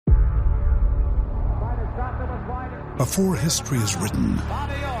Before history is written,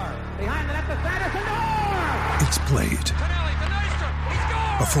 it's played.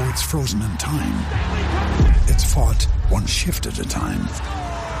 Before it's frozen in time, it's fought one shift at a time.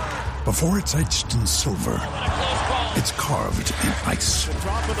 Before it's etched in silver, it's carved in ice.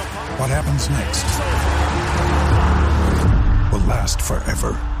 What happens next will last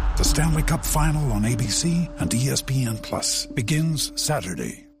forever. The Stanley Cup Final on ABC and ESPN Plus begins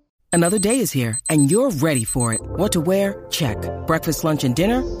Saturday. Another day is here, and you're ready for it. What to wear? Check. Breakfast, lunch, and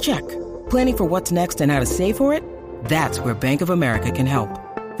dinner? Check. Planning for what's next and how to save for it? That's where Bank of America can help.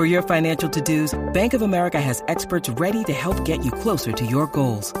 For your financial to-dos, Bank of America has experts ready to help get you closer to your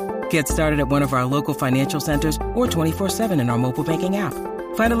goals. Get started at one of our local financial centers or 24/7 in our mobile banking app.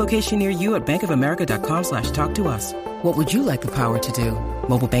 Find a location near you at bankofamerica.com/talktous. What would you like the power to do?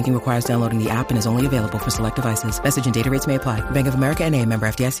 Mobile banking requires downloading the app and is only available for select devices. Message and data rates may apply. Bank of America NA, member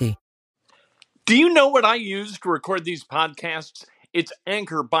FDIC. Do you know what I use to record these podcasts? It's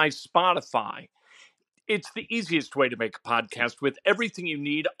Anchor by Spotify. It's the easiest way to make a podcast with everything you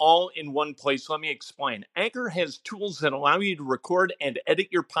need all in one place. Let me explain. Anchor has tools that allow you to record and edit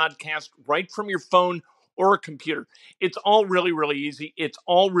your podcast right from your phone or a computer. It's all really, really easy. It's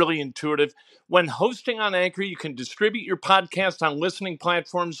all really intuitive. When hosting on Anchor, you can distribute your podcast on listening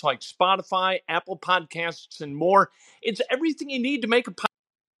platforms like Spotify, Apple Podcasts, and more. It's everything you need to make a podcast.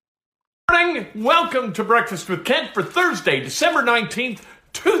 Welcome to Breakfast with Kent for Thursday, December 19th,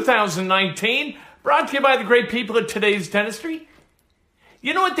 2019. Brought to you by the great people at Today's Dentistry.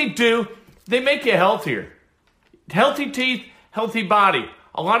 You know what they do? They make you healthier. Healthy teeth, healthy body.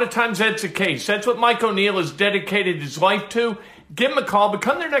 A lot of times that's the case. That's what Mike O'Neill has dedicated his life to. Give him a call.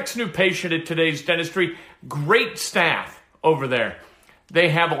 Become their next new patient at Today's Dentistry. Great staff over there. They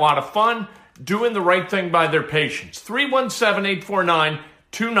have a lot of fun doing the right thing by their patients.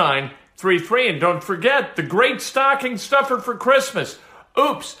 317-849-2933. And don't forget the great stocking stuffer for Christmas.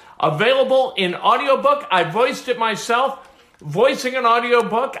 Oops. Available in audiobook. I voiced it myself. Voicing an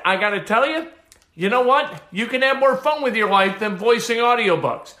audiobook, I got to tell you, you know what? You can have more fun with your life than voicing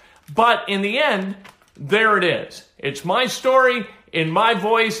audiobooks. But in the end, there it is. It's my story in my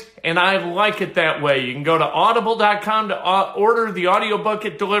voice, and I like it that way. You can go to audible.com to order the audiobook.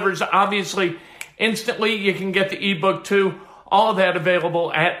 It delivers, obviously, instantly. You can get the ebook, too. All of that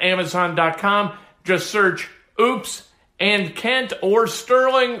available at amazon.com. Just search Oops and Kent or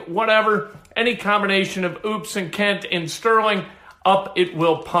Sterling, whatever. Any combination of Oops and Kent and Sterling, up it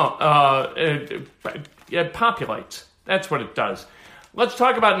will pump. It populates. That's what it does. Let's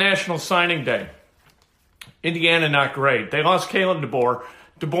talk about National Signing Day. Indiana, not great. They lost Kalen DeBoer.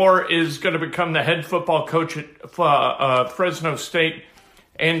 DeBoer is going to become the head football coach at Fresno State.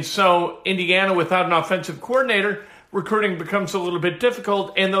 And so Indiana, without an offensive coordinator, recruiting becomes a little bit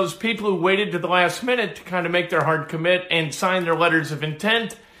difficult, and those people who waited to the last minute to kind of make their hard commit and sign their letters of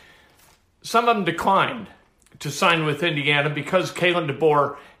intent, some of them declined to sign with Indiana because Kalen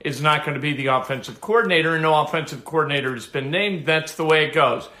DeBoer is not going to be the offensive coordinator, and no offensive coordinator has been named. That's the way it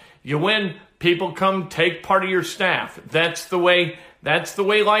goes. You win, people come take part of your staff. That's the way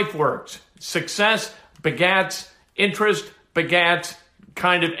life works. Success begats interest, begats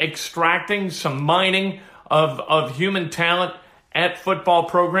kind of extracting some mining of human talent at football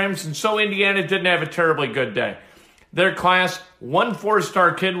programs. And so Indiana didn't have a terribly good day. Their class, one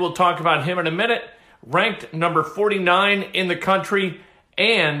 4-star kid, we'll talk about him in a minute, ranked number 49 in the country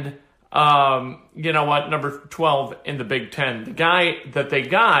and, number 12 in the Big Ten. The guy that they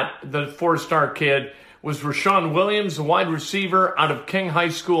got, the 4-star kid, was Rashawn Williams, the wide receiver out of King High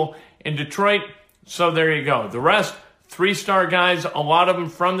School in Detroit. So there you go. The rest, 3-star guys, a lot of them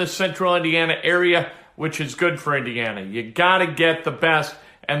from the central Indiana area, which is good for Indiana. You got to get the best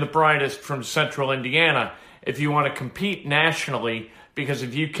and the brightest from central Indiana if you want to compete nationally, because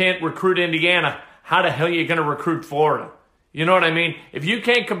if you can't recruit Indiana, how the hell are you going to recruit Florida? You know what I mean? If you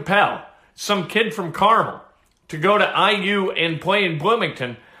can't compel some kid from Carmel to go to IU and play in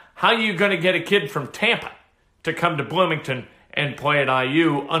Bloomington, how are you going to get a kid from Tampa to come to Bloomington and play at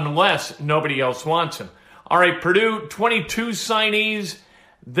IU unless nobody else wants him? All right, Purdue, 22 signees.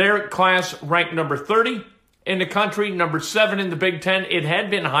 Their class ranked number 30 in the country, number 7 in the Big Ten. It had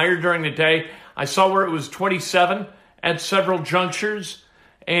been higher during the day. I saw where it was 27 at several junctures,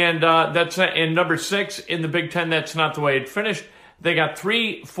 and and number 6 in the Big Ten. That's not the way it finished. They got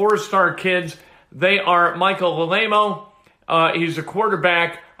 3 4-star kids. They are Michael Lalemo. He's a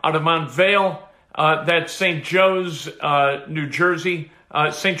quarterback out of Mount Vale. That's St. Joe's, New Jersey.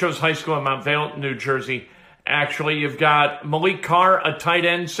 St. Joe's High School in Mount Vale, New Jersey. Actually, you've got Malik Carr, a tight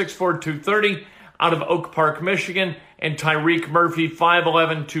end, 6'4", 230, out of Oak Park, Michigan, and Tyreek Murphy,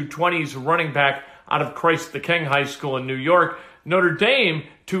 5'11", 220, he's a running back out of Christ the King High School in New York. Notre Dame,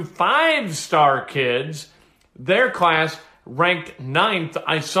 2 5-star kids, their class ranked 9th.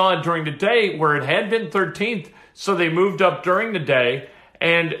 I saw it during the day where it had been 13th, so they moved up during the day.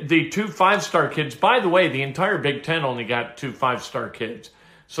 And the 2 5-star kids, by the way, the entire Big Ten only got 2 5-star kids.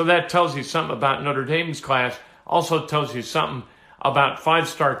 So that tells you something about Notre Dame's class. Also tells you something about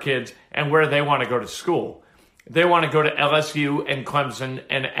 5-star kids and where they want to go to school. They want to go to LSU and Clemson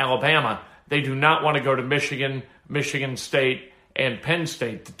and Alabama. They do not want to go to Michigan, Michigan State, and Penn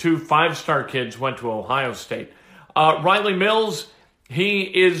State. The 2 5-star kids went to Ohio State. Riley Mills,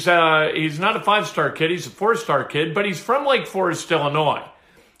 he's not a 5-star kid. He's a 4-star kid, but he's from Lake Forest, Illinois.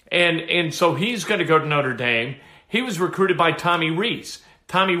 And so he's going to go to Notre Dame. He was recruited by Tommy Rees.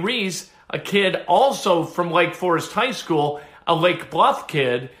 Tommy Rees, a kid also from Lake Forest High School, a Lake Bluff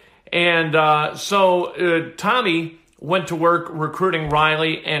kid. And so Tommy went to work recruiting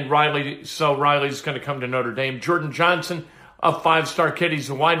Riley, and Riley's going to come to Notre Dame. Jordan Johnson, a 5-star kid. He's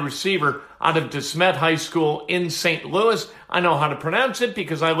a wide receiver out of DeSmet High School in St. Louis. I know how to pronounce it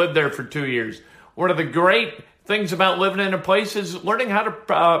because I lived there for 2 years. One of the great things about living in a place is learning how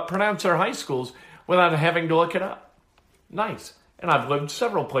to pronounce their high schools without having to look it up. Nice. And I've lived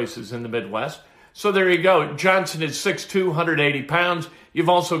several places in the Midwest. So there you go. Johnson is 6'2", 180 pounds. You've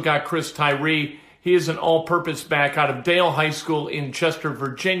also got Chris Tyree. He is an all-purpose back out of Dale High School in Chester,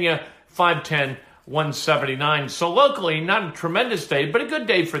 Virginia, 5'10", 179. So locally, not a tremendous day, but a good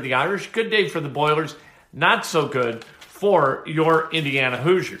day for the Irish, good day for the Boilers, not so good for your Indiana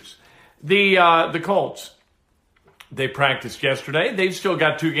Hoosiers. The Colts, they practiced yesterday. They've still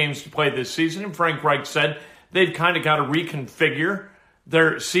got 2 games to play this season, and Frank Reich said they've kind of got to reconfigure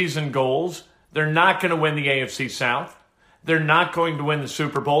their season goals. They're not going to win the AFC South. They're not going to win the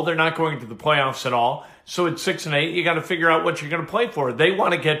Super Bowl. They're not going to the playoffs at all. So at 6-8, you got to figure out what you're going to play for. They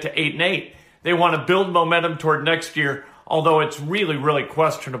want to get to 8-8. They want to build momentum toward next year, although it's really, really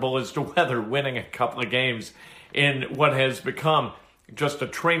questionable as to whether winning a couple of games in what has become just a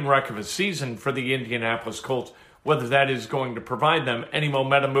train wreck of a season for the Indianapolis Colts, whether that is going to provide them any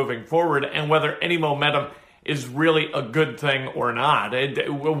momentum moving forward, and whether any momentum is really a good thing or not,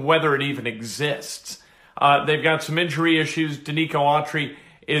 whether it even exists. They've got some injury issues. Danico Autry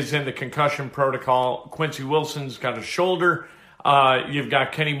is in the concussion protocol. Quincy Wilson's got a shoulder. You've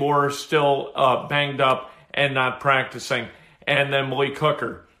got Kenny Moore still banged up and not practicing. And then Malik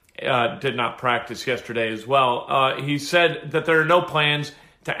Hooker did not practice yesterday as well. He said that there are no plans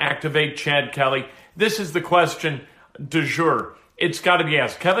to activate Chad Kelly. This is the question du jour. It's got to be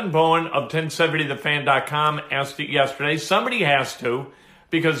asked. Kevin Bowen of 1070thefan.com asked it yesterday. Somebody has to,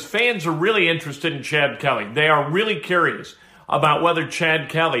 because fans are really interested in Chad Kelly. They are really curious about whether Chad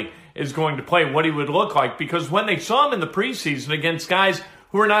Kelly is going to play, what he would look like, because when they saw him in the preseason against guys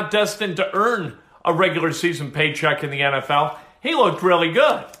who are not destined to earn a regular season paycheck in the NFL, he looked really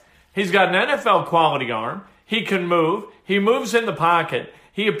good. He's got an NFL quality arm. He can move. He moves in the pocket.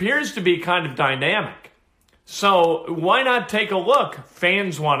 He appears to be kind of dynamic. So why not take a look?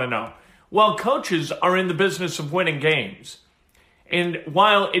 Fans want to know. Well, coaches are in the business of winning games. And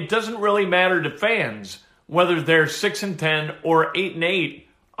while it doesn't really matter to fans whether they're 6-10 or 8-8,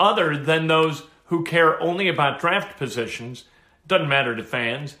 other than those who care only about draft positions, doesn't matter to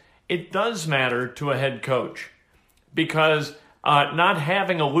fans, it does matter to a head coach. Because not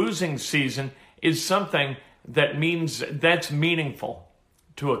having a losing season is something that means that's meaningful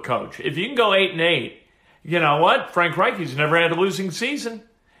to a coach. If you can go 8-8, you know what? Frank Reich's never had a losing season.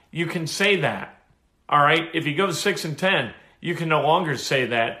 You can say that. All right? If you go 6-10, you can no longer say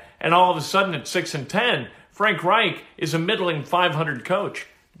that. And all of a sudden at 6-10, Frank Reich is a middling 500 coach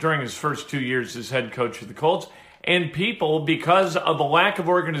during his first 2 years as head coach of the Colts. And people, because of the lack of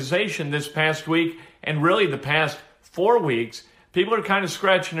organization this past week and really the past 4 weeks, people are kind of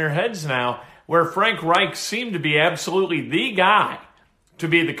scratching their heads now where Frank Reich seemed to be absolutely the guy to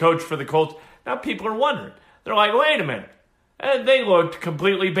be the coach for the Colts. Now people are wondering. They're like, wait a minute. And they looked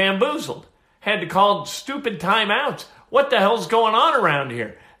completely bamboozled. Had to call stupid timeouts. What the hell's going on around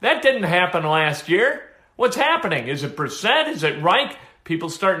here? That didn't happen last year. What's happening? Is it Brissett? Is it Reich? People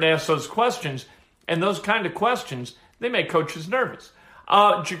starting to ask those questions. And those kind of questions, they make coaches nervous.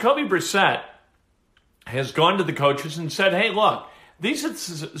 Jacoby Brissett has gone to the coaches and said, hey, look, these are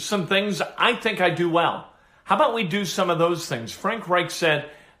some things I think I do well. How about we do some of those things? Frank Reich said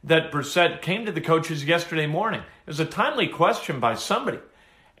that Brissett came to the coaches yesterday morning. It was a timely question by somebody.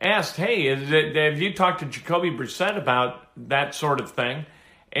 Asked, hey, have you talked to Jacoby Brissett about that sort of thing?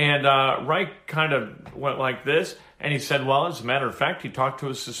 And Reich kind of went like this, and he said, well, as a matter of fact, he talked to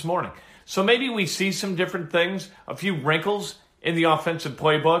us this morning. So maybe we see some different things, a few wrinkles in the offensive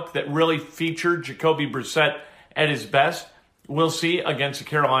playbook that really featured Jacoby Brissett at his best. We'll see against the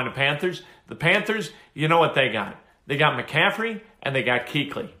Carolina Panthers. The Panthers, you know what they got. They got McCaffrey and they got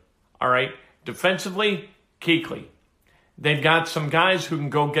Kuechly. All right? Defensively, Kuechly. They've got some guys who can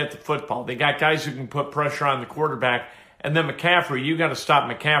go get the football. They got guys who can put pressure on the quarterback. And then McCaffrey, you got to stop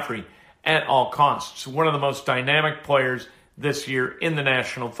McCaffrey at all costs. One of the most dynamic players this year in the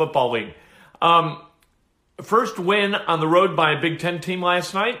National Football League. First win on the road by a Big Ten team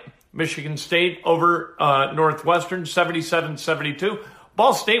last night. Michigan State over Northwestern, 77-72.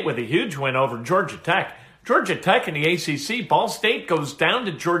 Ball State with a huge win over Georgia Tech. Georgia Tech in the ACC, Ball State goes down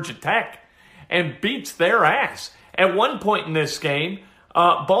to Georgia Tech and beats their ass. At one point in this game,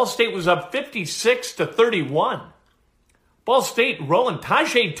 Ball State was up 56-31. Ball State rolling.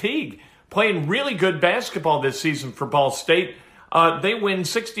 Tajay Teague playing really good basketball this season for Ball State. They win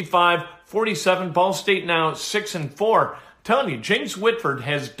 65-47. Ball State now 6-4. Telling you, James Whitford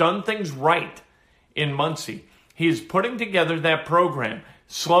has done things right in Muncie. He is putting together that program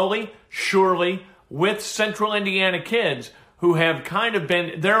slowly, surely, with Central Indiana kids who have kind of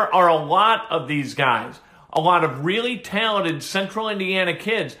been, there are a lot of these guys, a lot of really talented Central Indiana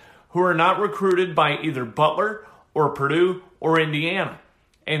kids who are not recruited by either Butler or Purdue or Indiana.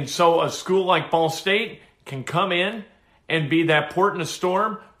 And so a school like Ball State can come in and be that port in a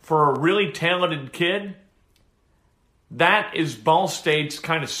storm for a really talented kid. That is Ball State's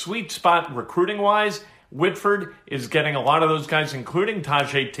kind of sweet spot recruiting-wise. Whitford is getting a lot of those guys, including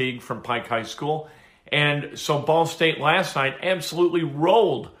Tajay Teague from Pike High School. And so Ball State last night absolutely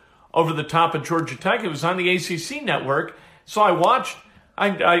rolled over the top of Georgia Tech. It was on the ACC network. So I watched.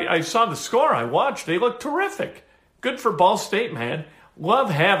 I saw the score. I watched. They looked terrific. Good for Ball State, man. Love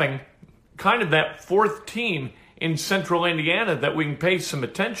having kind of that fourth team in Central Indiana that we can pay some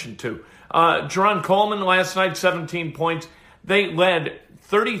attention to. Jerron Coleman last night, 17 points. They led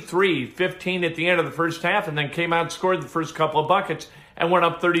 33-15 at the end of the first half and then came out and scored the first couple of buckets and went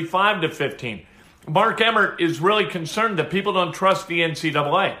up 35-15. Mark Emmert is really concerned that people don't trust the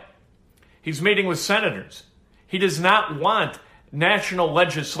NCAA. He's meeting with senators. He does not want national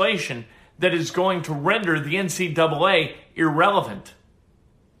legislation that is going to render the NCAA irrelevant.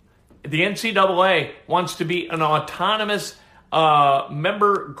 The NCAA wants to be an autonomous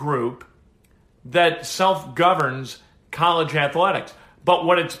member group that self-governs college athletics. But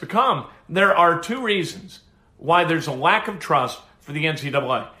what it's become, there are two reasons why there's a lack of trust for the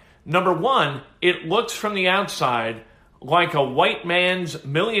NCAA. Number one, it looks from the outside like a white man's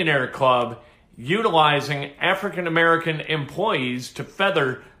millionaire club utilizing African-American employees to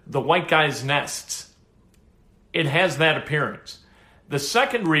feather the white guys' nests. It has that appearance. The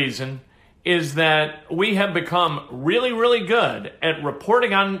second reason is that we have become really, really good at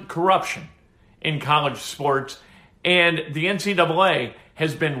reporting on corruption in college sports, and the NCAA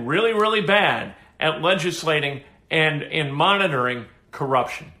has been really, really bad at legislating and in monitoring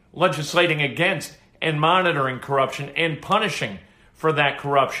corruption, legislating against and monitoring corruption and punishing for that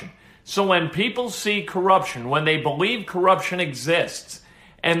corruption. So when people see corruption, when they believe corruption exists,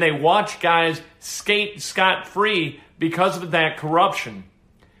 and they watch guys skate scot-free because of that corruption,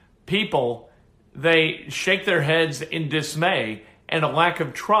 people, they shake their heads in dismay, and a lack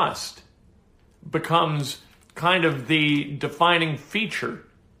of trust becomes kind of the defining feature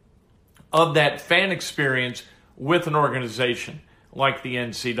of that fan experience with an organization like the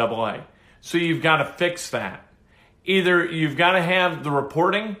NCAA. So you've got to fix that. Either you've got to have the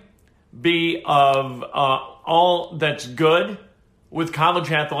reporting be of all that's good with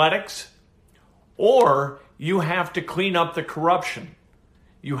college athletics, or you have to clean up the corruption.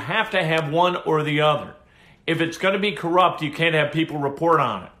 You have to have one or the other. If it's going to be corrupt, you can't have people report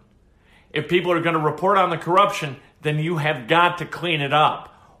on it. If people are going to report on the corruption, then you have got to clean it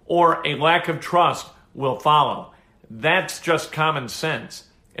up, or a lack of trust will follow. That's just common sense.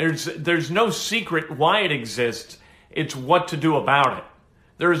 There's no secret why it exists. It's what to do about it.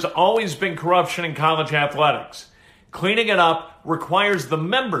 There has always been corruption in college athletics. Cleaning it up requires the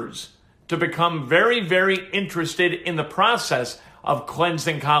members to become very, very interested in the process of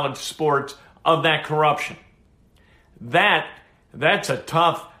cleansing college sports of that corruption. That's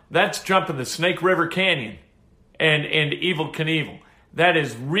jumping the Snake River Canyon and Evel Knievel. That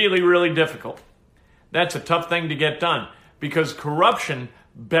is really, really difficult. That's a tough thing to get done because corruption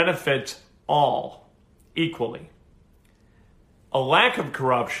benefits all equally. A lack of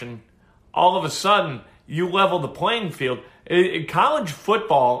corruption, all of a sudden, you level the playing field. College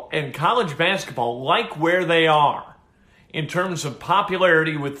football and college basketball, like where they are in terms of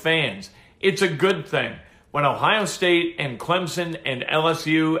popularity with fans, it's a good thing. When Ohio State and Clemson and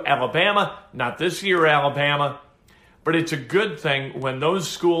LSU, Alabama, not this year Alabama, but it's a good thing when those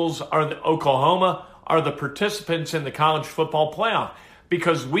schools Oklahoma are the participants in the college football playoff,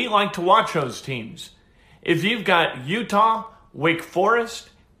 because we like to watch those teams. If you've got Utah, Wake Forest,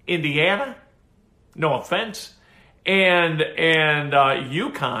 Indiana, no offense, and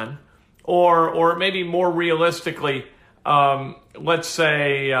UConn, or maybe more realistically, let's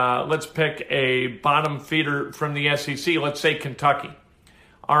pick a bottom feeder from the SEC, let's say Kentucky.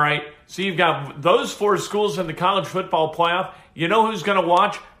 All right, so you've got those 4 schools in the college football playoff. You know who's going to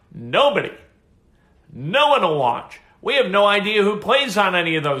watch? Nobody. No one will watch. We have no idea who plays on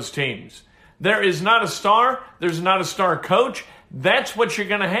any of those teams. There is not a star. There's not a star coach. That's what you're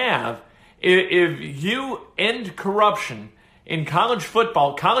going to have if you end corruption in college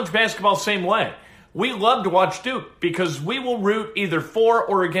football, college basketball, same way. We love to watch Duke because we will root either for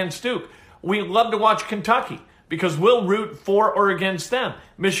or against Duke. We love to watch Kentucky because we'll root for or against them.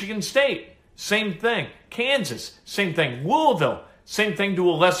 Michigan State, same thing. Kansas, same thing. Louisville, same thing to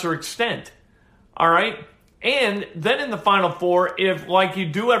a lesser extent. All right? And then in the Final Four, if, like you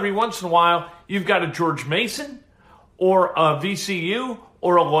do every once in a while, you've got a George Mason or a VCU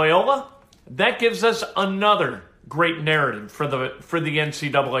or a Loyola, that gives us another great narrative for the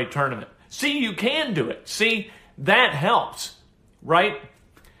NCAA tournament. See, you can do it. See, that helps, right?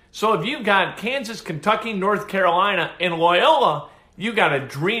 So if you've got Kansas, Kentucky, North Carolina, and Loyola, you got a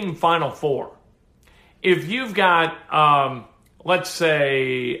dream Final Four. If you've got, let's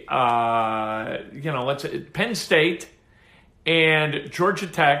say Penn State and Georgia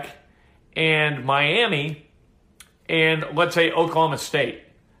Tech and Miami and let's say Oklahoma State,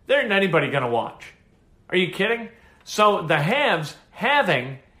 there isn't anybody going to watch. Are you kidding? So the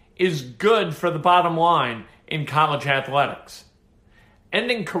having is good for the bottom line in college athletics.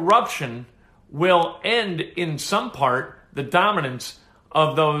 Ending corruption will end in some part the dominance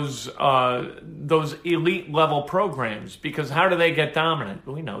of those elite level programs, because how do they get dominant?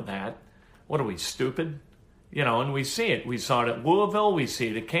 We know that. What are we, stupid? And we see it. We saw it at Louisville. We see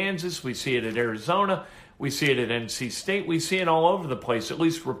it at Kansas. We see it at Arizona. We see it at NC State. We see it all over the place, at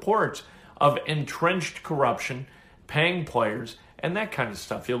least reports of entrenched corruption, paying players, and that kind of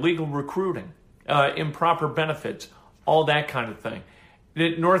stuff. Illegal recruiting, improper benefits, all that kind of thing.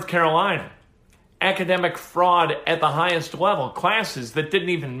 North Carolina, academic fraud at the highest level, classes that didn't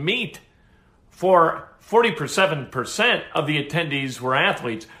even meet for 47% of the attendees were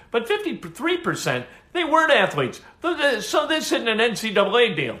athletes, but 53%, they weren't athletes. So this isn't an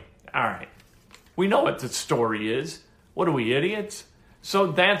NCAA deal. All right. We know what the story is. What are we, idiots? So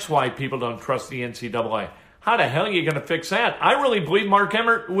that's why people don't trust the NCAA. How the hell are you going to fix that? I really believe Mark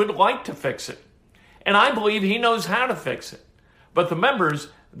Emmert would like to fix it. And I believe he knows how to fix it. But the members,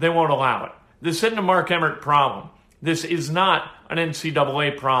 they won't allow it. This isn't a Mark Emmert problem. This is not an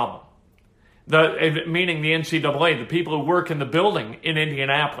NCAA problem. Meaning the NCAA, the people who work in the building in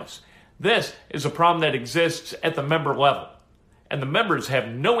Indianapolis. This is a problem that exists at the member level. And the members have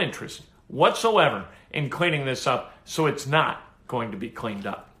no interest whatsoever in cleaning this up, so it's not going to be cleaned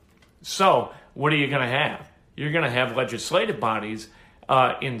up. So what are you going to have? You're going to have legislative bodies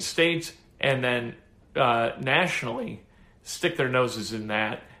in states and then nationally stick their noses in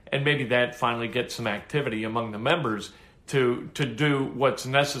that, and maybe that finally gets some activity among the members to do what's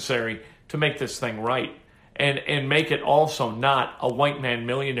necessary to make this thing right, and make it also not a white man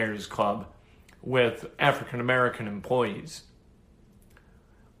millionaires club with African American employees,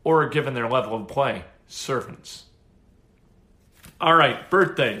 or, given their level of play, servants. All right,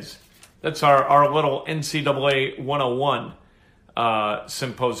 birthdays. That's our little NCAA 101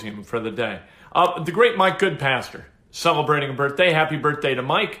 symposium for the day. The great Mike Goodpaster, celebrating a birthday. Happy birthday to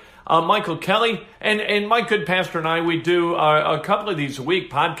Mike. Michael Kelly, and Mike Goodpaster and I, we do a couple of these a week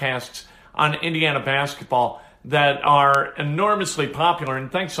podcasts on Indiana basketball that are enormously popular.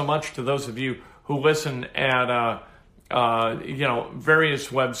 And thanks so much to those of you who listen at various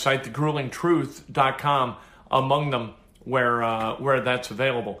websites, thegruelingtruth.com among them, where that's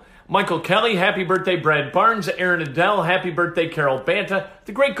available. Michael Kelly, happy birthday. Brad Barnes, Aaron Adele, happy birthday. Carol Banta,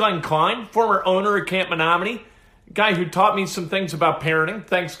 the great Glenn Klein, former owner of Camp Menominee, guy who taught me some things about parenting.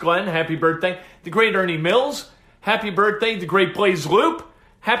 Thanks, Glenn. Happy birthday. The great Ernie Mills, happy birthday. The great Blaze Loop,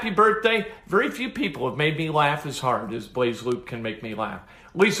 happy birthday. Very few people have made me laugh as hard as Blaze Loop can make me laugh.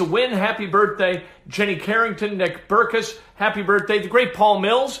 Lisa Wynn, happy birthday. Jenny Carrington, Nick Burkus, happy birthday. The great Paul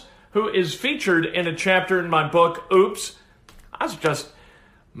Mills, who is featured in a chapter in my book, Oops. I was just,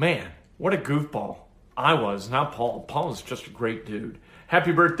 man, what a goofball I was, not Paul. Paul is just a great dude.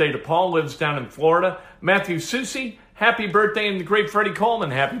 Happy birthday to Paul, lives down in Florida. Matthew Susi, happy birthday. And the great Freddie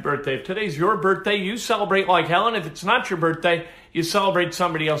Coleman, happy birthday. If today's your birthday, you celebrate like Helen. If it's not your birthday, you celebrate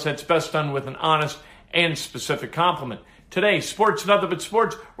somebody else. That's best done with an honest and specific compliment. Today, Sports Nothing But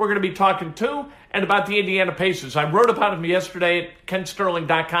Sports, we're going to be talking to and about the Indiana Pacers. I wrote about them yesterday at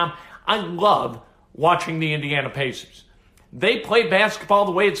KenSterling.com. I love watching the Indiana Pacers. They play basketball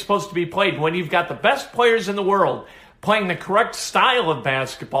the way it's supposed to be played. When you've got the best players in the world playing the correct style of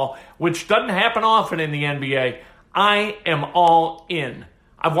basketball, which doesn't happen often in the NBA, I am all in.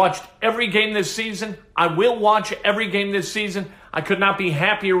 I've watched every game this season. I will watch every game this season. I could not be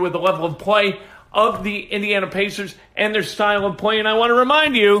happier with the level of play of the Indiana Pacers and their style of play. And I want to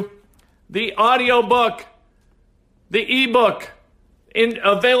remind you, the audio book, the ebook,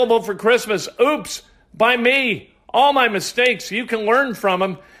 available for Christmas, Oops, by me, all my mistakes. You can learn from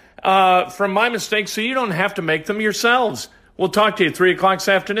them, from my mistakes, so you don't have to make them yourselves. We'll talk to you 3 o'clock this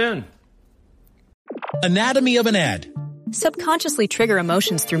afternoon. Anatomy of an ad. Subconsciously trigger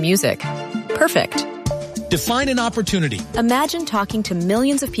emotions through music. Perfect. Define an opportunity. Imagine talking to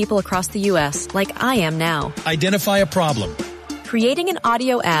millions of people across the U.S. like I am now. Identify a problem. Creating an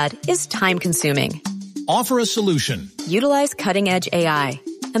audio ad is time-consuming. Offer a solution. Utilize cutting-edge AI.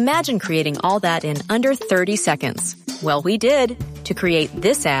 Imagine creating all that in under 30 seconds. Well, we did to create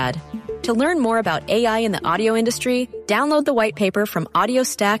this ad. To learn more about AI in the audio industry, download the white paper from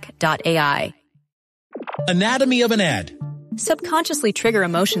audiostack.ai. Anatomy of an ad. Subconsciously trigger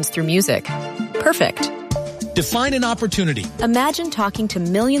emotions through music. Perfect. Define an opportunity. Imagine talking to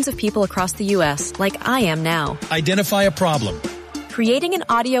millions of people across the U.S. like I am now. Identify a problem. Creating an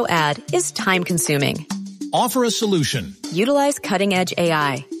audio ad is time-consuming. Offer a solution. Utilize cutting-edge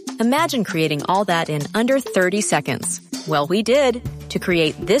AI. Imagine creating all that in under 30 seconds. Well, we did to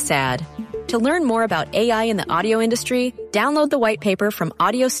create this ad. To learn more about AI in the audio industry, download the white paper from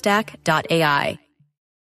audiostack.ai.